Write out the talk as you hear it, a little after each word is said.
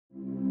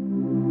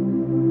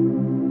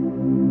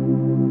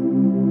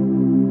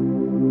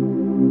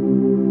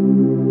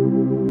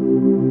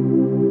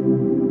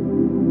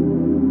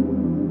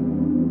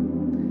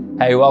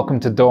Hey, welcome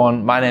to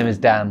Dawn. My name is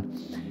Dan.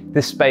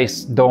 This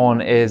space,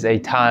 Dawn, is a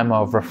time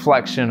of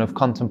reflection, of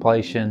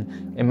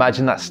contemplation.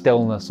 Imagine that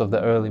stillness of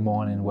the early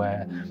morning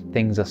where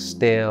things are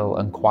still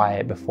and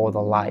quiet before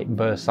the light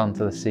bursts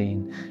onto the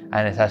scene.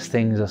 And it's as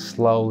things are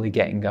slowly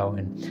getting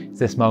going. It's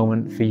this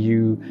moment for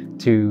you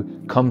to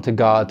come to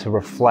God, to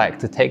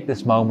reflect, to take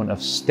this moment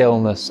of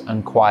stillness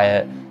and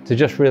quiet, to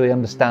just really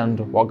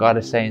understand what God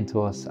is saying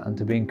to us and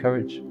to be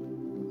encouraged.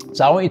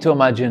 So I want you to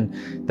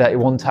imagine that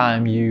one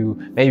time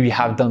maybe you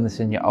have done this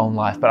in your own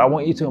life, but I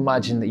want you to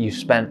imagine that you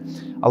spent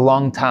a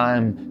long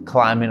time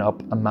climbing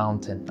up a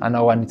mountain. I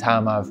know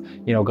anytime I've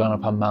gone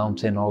up a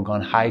mountain or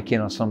gone hiking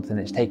or something,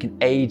 it's taken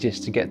ages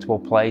to get to a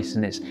place,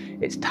 and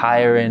it's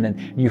tiring,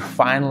 and you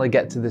finally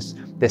get to this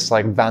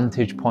like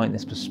vantage point,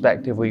 this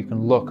perspective where you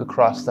can look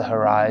across the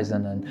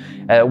horizon.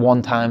 And at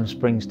one time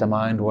springs to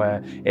mind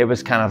where it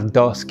was kind of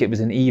dusk, it was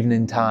an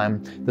evening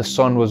time, the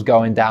sun was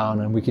going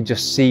down, and we could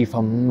just see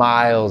for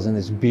miles in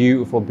this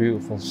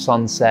beautiful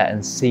sunset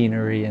and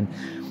scenery,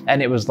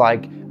 and it was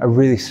like a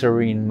really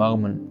serene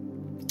moment.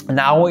 And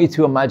now I want you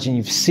to imagine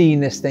you've seen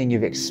this thing,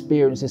 you've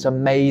experienced this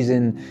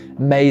amazing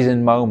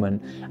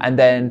moment, and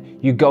then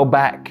you go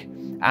back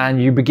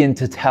and you begin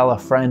to tell a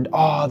friend,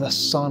 oh, the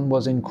sun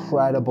was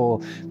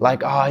incredible.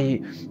 Like,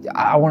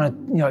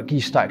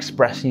 you start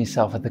expressing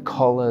yourself with the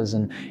colors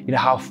and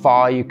how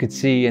far you could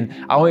see. And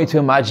I want you to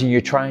imagine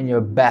you're trying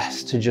your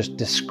best to just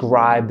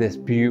describe this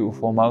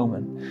beautiful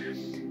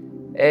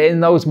moment. In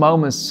those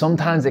moments,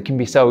 sometimes it can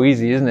be so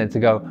easy, isn't it, to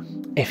go,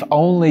 if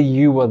only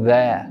you were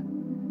there.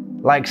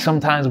 Like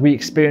sometimes we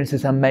experience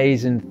this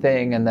amazing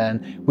thing and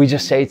then we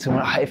just say to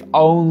someone, if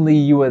only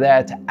you were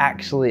there to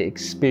actually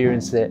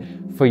experience it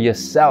for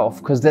yourself.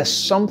 Because there's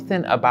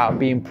something about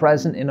being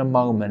present in a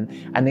moment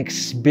and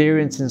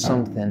experiencing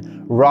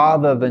something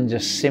rather than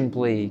just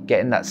simply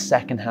getting that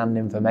secondhand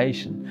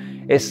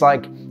information. It's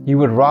like you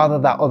would rather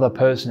that other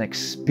person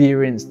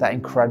experience that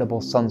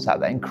incredible sunset,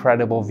 that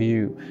incredible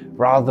view,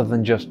 rather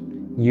than just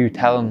you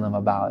telling them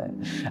about it.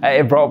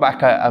 It brought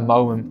back a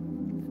moment.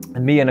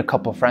 And me and a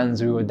couple of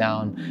friends, we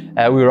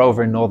were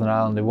over in Northern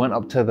Ireland. We went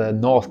up to the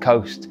north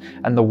coast,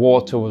 and the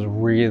water was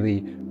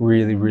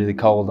really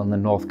cold on the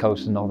north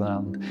coast of Northern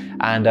Ireland.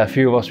 And a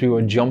few of us, we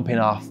were jumping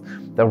off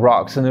the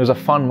rocks, and there was a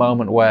fun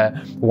moment where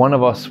one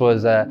of us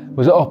was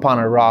up on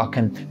a rock,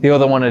 and the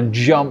other one had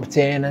jumped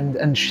in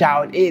and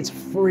shouted, "It's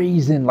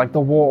freezing!" Like the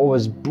water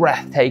was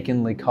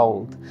breathtakingly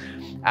cold.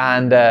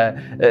 And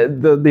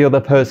the other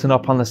person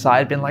up on the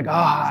side been like,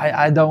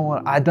 I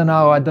don't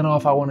know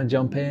if I want to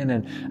jump in,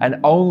 and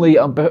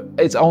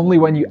it's only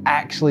when you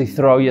actually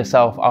throw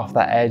yourself off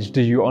that edge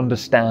do you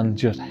understand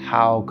just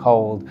how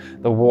cold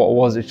the water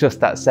was. It's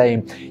just that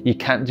same. You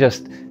can't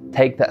just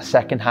take that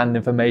secondhand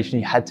information.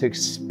 You had to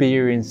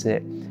experience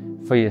it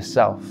for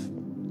yourself.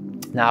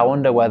 Now I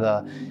wonder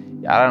whether,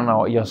 I don't know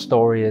what your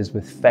story is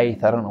with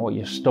faith. I don't know what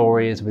your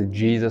story is with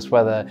Jesus,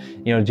 whether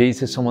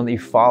Jesus is someone that you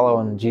follow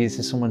and Jesus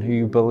is someone who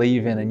you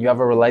believe in and you have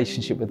a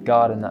relationship with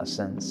God in that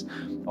sense.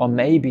 Or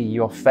maybe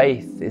your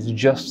faith is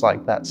just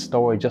like that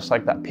story, just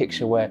like that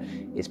picture where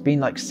it's been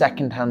like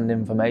secondhand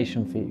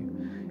information for you.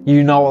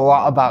 You know a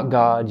lot about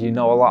God, you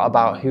know a lot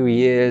about who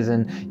He is,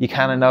 and you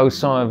kind of know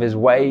some of His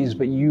ways,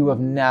 but you have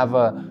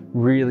never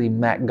really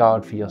met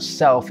God for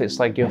yourself. It's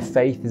like your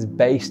faith is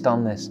based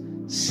on this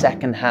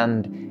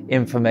secondhand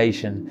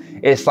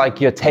information. It's like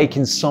you're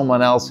taking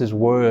someone else's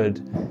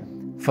word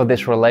for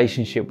this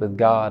relationship with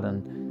God.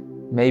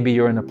 And maybe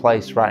you're in a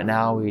place right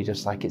now where you're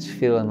just like, it's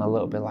feeling a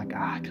little bit like,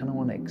 I kind of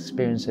want to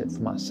experience it for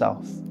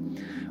myself.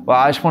 Well,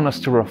 I just want us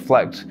to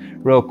reflect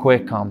real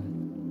quick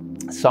on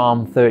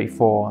Psalm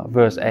 34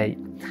 verse 8.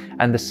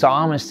 And the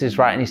psalmist is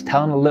writing, he's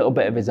telling a little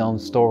bit of his own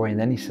story, and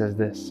then he says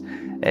this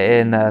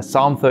in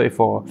Psalm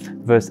 34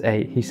 verse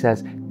 8. He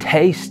says,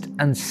 "Taste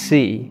and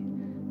see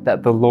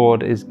that the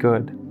Lord is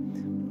good.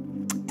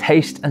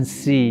 Taste and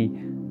see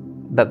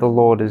that the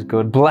Lord is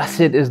good.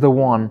 Blessed is the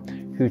one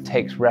who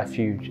takes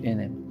refuge in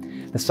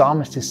Him." The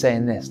psalmist is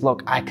saying this,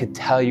 look, I could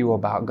tell you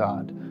about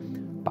God,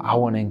 but I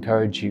want to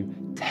encourage you,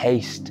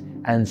 taste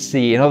and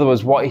see. In other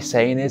words, what he's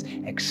saying is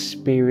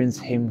experience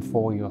Him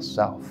for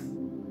yourself.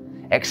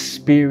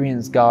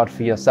 Experience God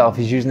for yourself.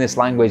 He's using this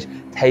language,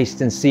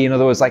 taste and see. In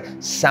other words, like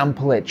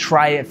sample it,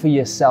 try it for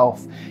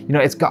yourself.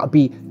 It's got to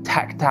be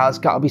tactile. It's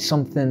got to be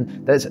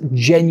something that's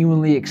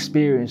genuinely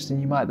experienced. And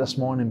you might this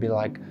morning be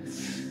like,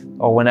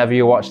 or whenever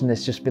you're watching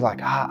this, just be like,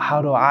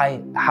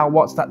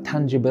 what's that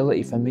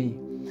tangibility for me?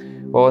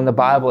 Well, in the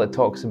Bible, it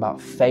talks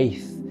about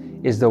faith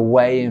is the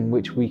way in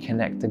which we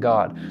connect to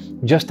God.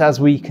 Just as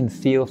we can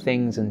feel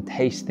things and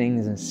taste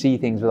things and see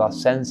things with our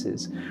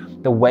senses,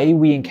 the way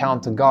we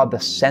encounter God, the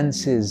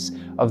senses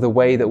of the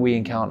way that we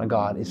encounter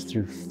God is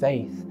through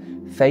faith.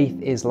 Faith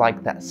is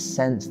like that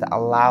sense that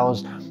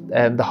allows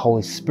the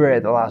Holy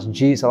Spirit, that allows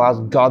Jesus,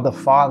 allows God the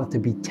Father to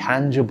be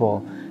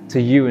tangible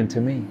to you and to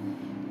me.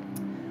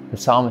 The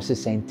psalmist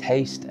is saying,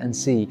 taste and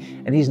see.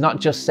 And he's not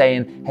just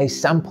saying, hey,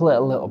 sample it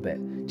a little bit.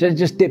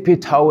 Just dip your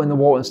toe in the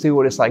water and see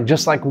what it's like.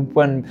 Just like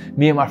when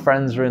me and my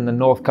friends were in the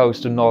north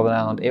coast of Northern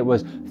Ireland, it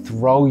was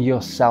throw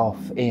yourself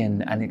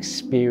in and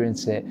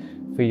experience it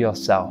for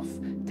yourself.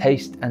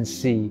 Taste and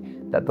see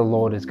that the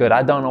Lord is good.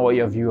 I don't know what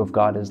your view of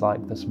God is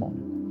like this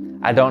morning.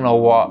 I don't know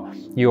what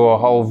your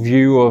whole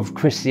view of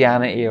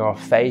Christianity or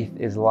faith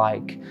is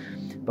like.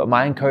 But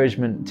my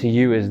encouragement to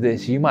you is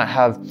this. You might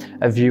have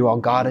a view, oh,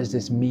 God is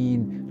this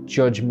mean,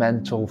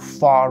 judgmental,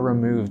 far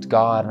removed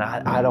God, and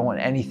I don't want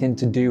anything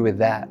to do with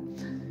that.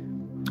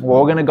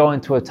 Well, we're going to go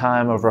into a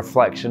time of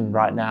reflection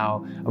right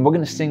now, and we're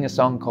going to sing a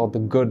song called The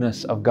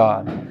Goodness of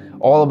God,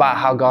 all about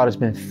how God has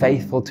been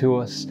faithful to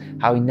us,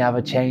 how He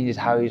never changes,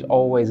 how He's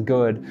always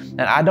good.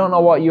 And I don't know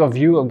what your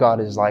view of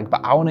God is like,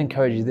 but I want to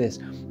encourage you this.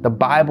 The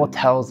Bible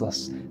tells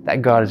us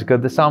that God is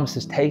good. The psalmist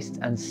says, taste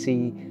and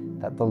see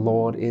that the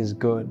Lord is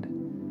good.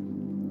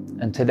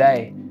 And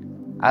today,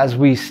 as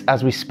we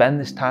spend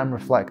this time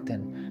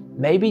reflecting,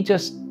 maybe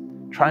just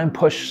try and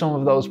push some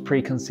of those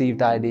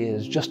preconceived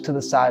ideas just to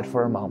the side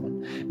for a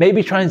moment.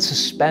 Maybe try and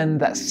suspend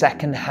that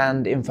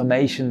second-hand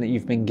information that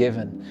you've been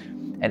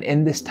given. And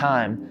in this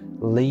time,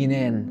 lean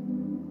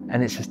in.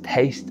 And it says,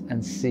 taste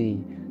and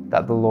see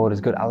that the Lord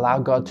is good. Allow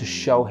God to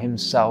show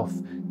Himself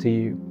to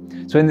you.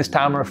 So in this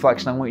time of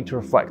reflection, I want you to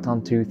reflect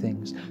on two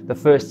things. The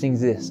first thing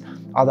is this.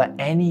 Are there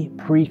any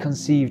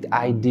preconceived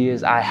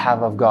ideas I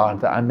have of God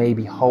that I may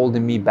be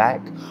holding me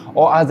back?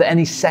 Or are there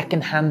any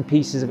second-hand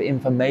pieces of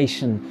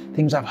information,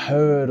 things I've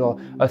heard or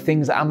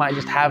things that I might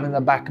just have in the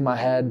back of my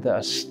head that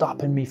are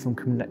stopping me from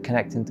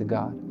connecting to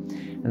God?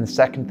 And the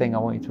second thing I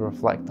want you to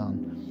reflect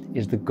on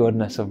is the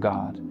goodness of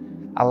God.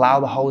 Allow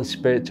the Holy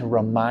Spirit to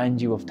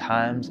remind you of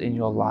times in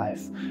your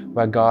life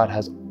where God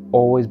has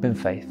always been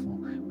faithful,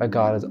 where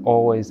God has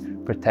always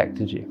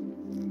protected you.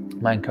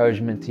 My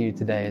encouragement to you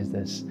today is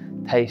this.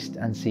 Taste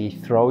and see.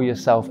 Throw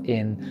yourself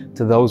in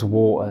to those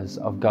waters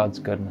of God's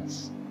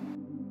goodness.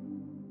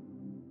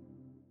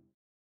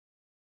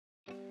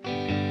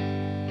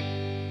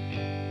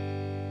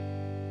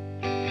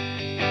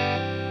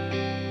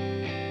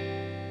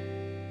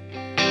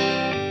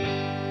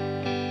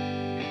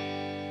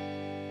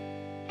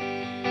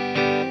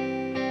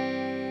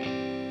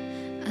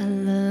 I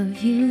love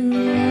you,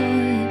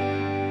 Lord,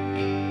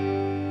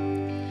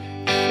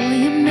 for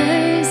your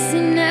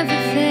mercy never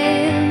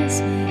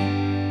fails me.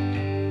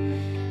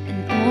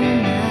 All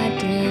my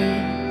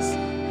days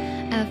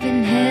I've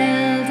been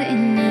held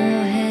in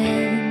your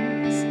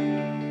hands.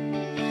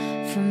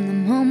 From the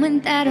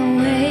moment that I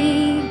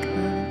wake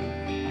up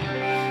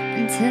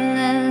until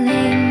I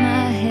lay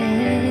my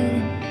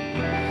head,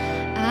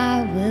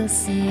 I will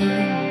sing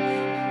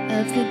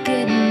of the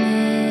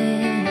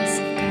goodness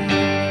of God.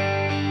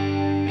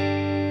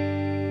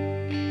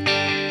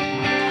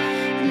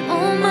 And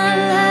all my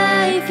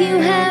life you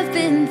have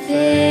been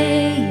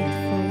faithful.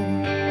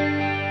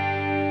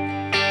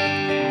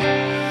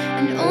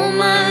 All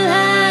my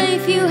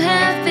life you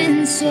have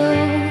been so,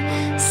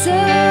 so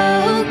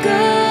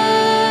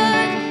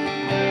good.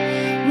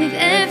 With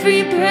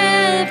every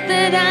breath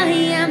that I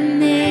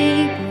am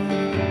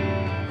able,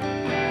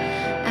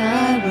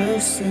 I will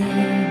sing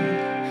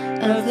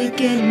of the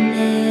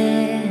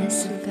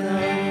goodness of God.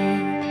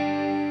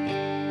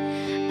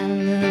 I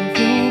love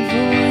your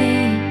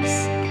voice.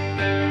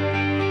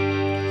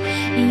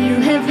 You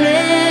have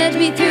led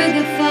me through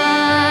the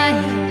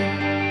fire,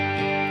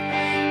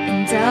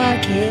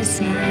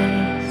 darkest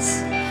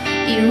nights.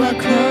 You are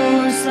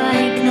close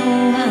like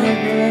no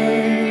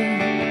other.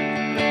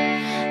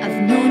 I've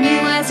known you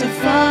as a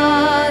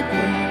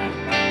father,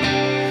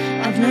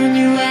 I've known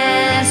you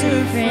as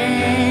a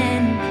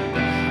friend,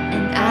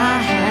 and I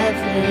have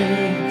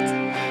lived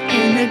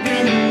in the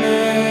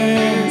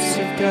goodness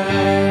of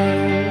God.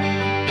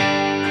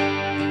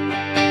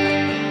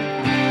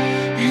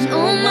 And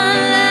all my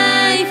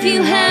life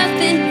you have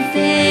been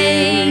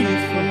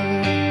faithful.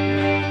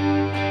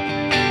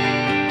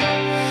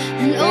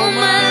 And all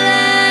my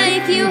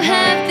life you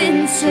have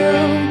been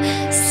so,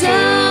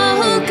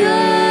 so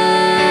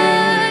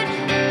good.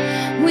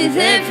 With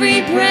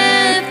every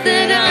breath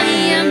that I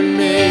am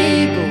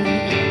able,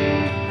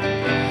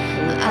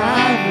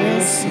 I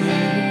will sing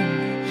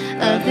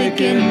of the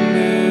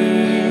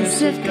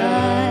goodness of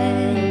God.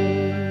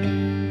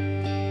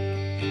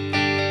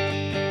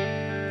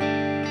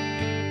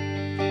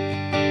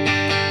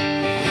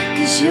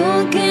 'Cause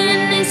your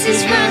goodness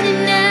is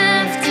running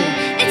after,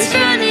 it's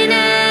running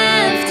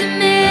after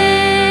me.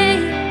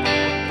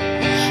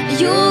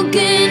 Your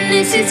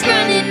goodness is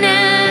running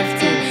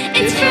after,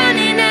 it's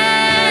running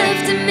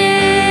after me.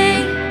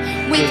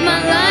 With my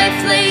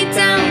life laid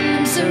down,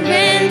 I'm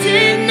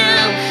surrendered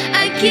now.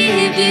 I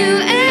give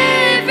you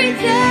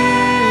everything.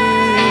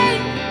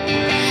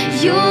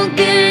 Your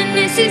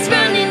goodness is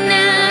running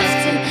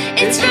after,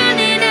 it's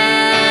running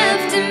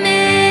after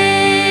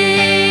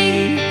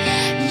me.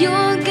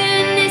 Your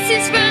goodness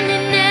is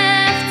running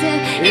after,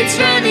 it's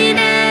running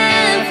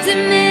after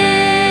me.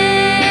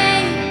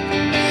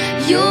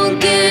 Your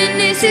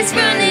goodness is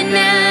running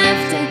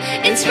after,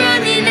 it's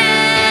running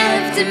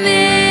after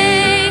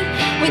me.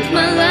 With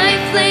my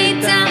life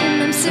laid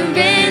down, I'm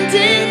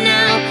surrendered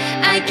now.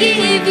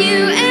 give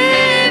you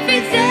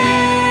everything.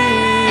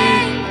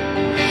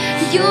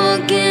 Your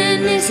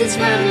goodness is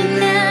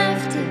running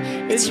after,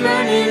 it's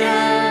running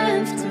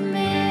after me.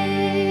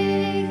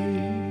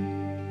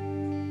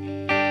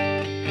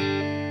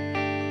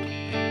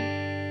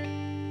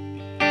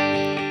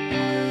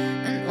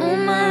 And all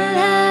my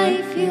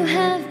life you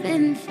have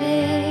been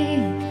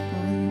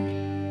faithful,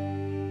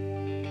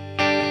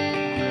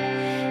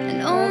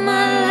 and all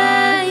my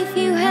life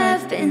you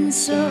have been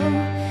so,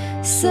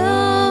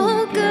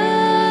 so good.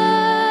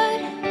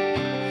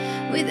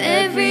 With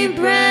every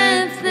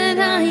breath that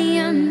I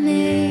am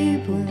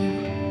able,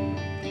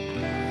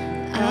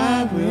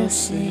 I will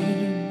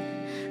sing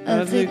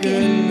of the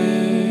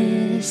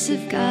goodness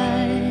of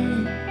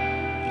God.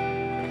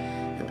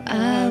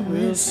 I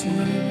will sing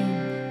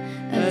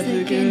of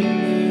the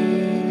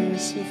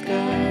goodness of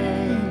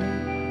God.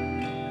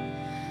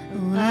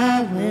 Oh,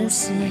 I will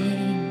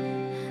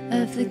sing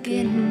of the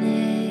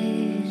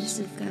goodness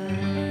of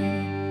God.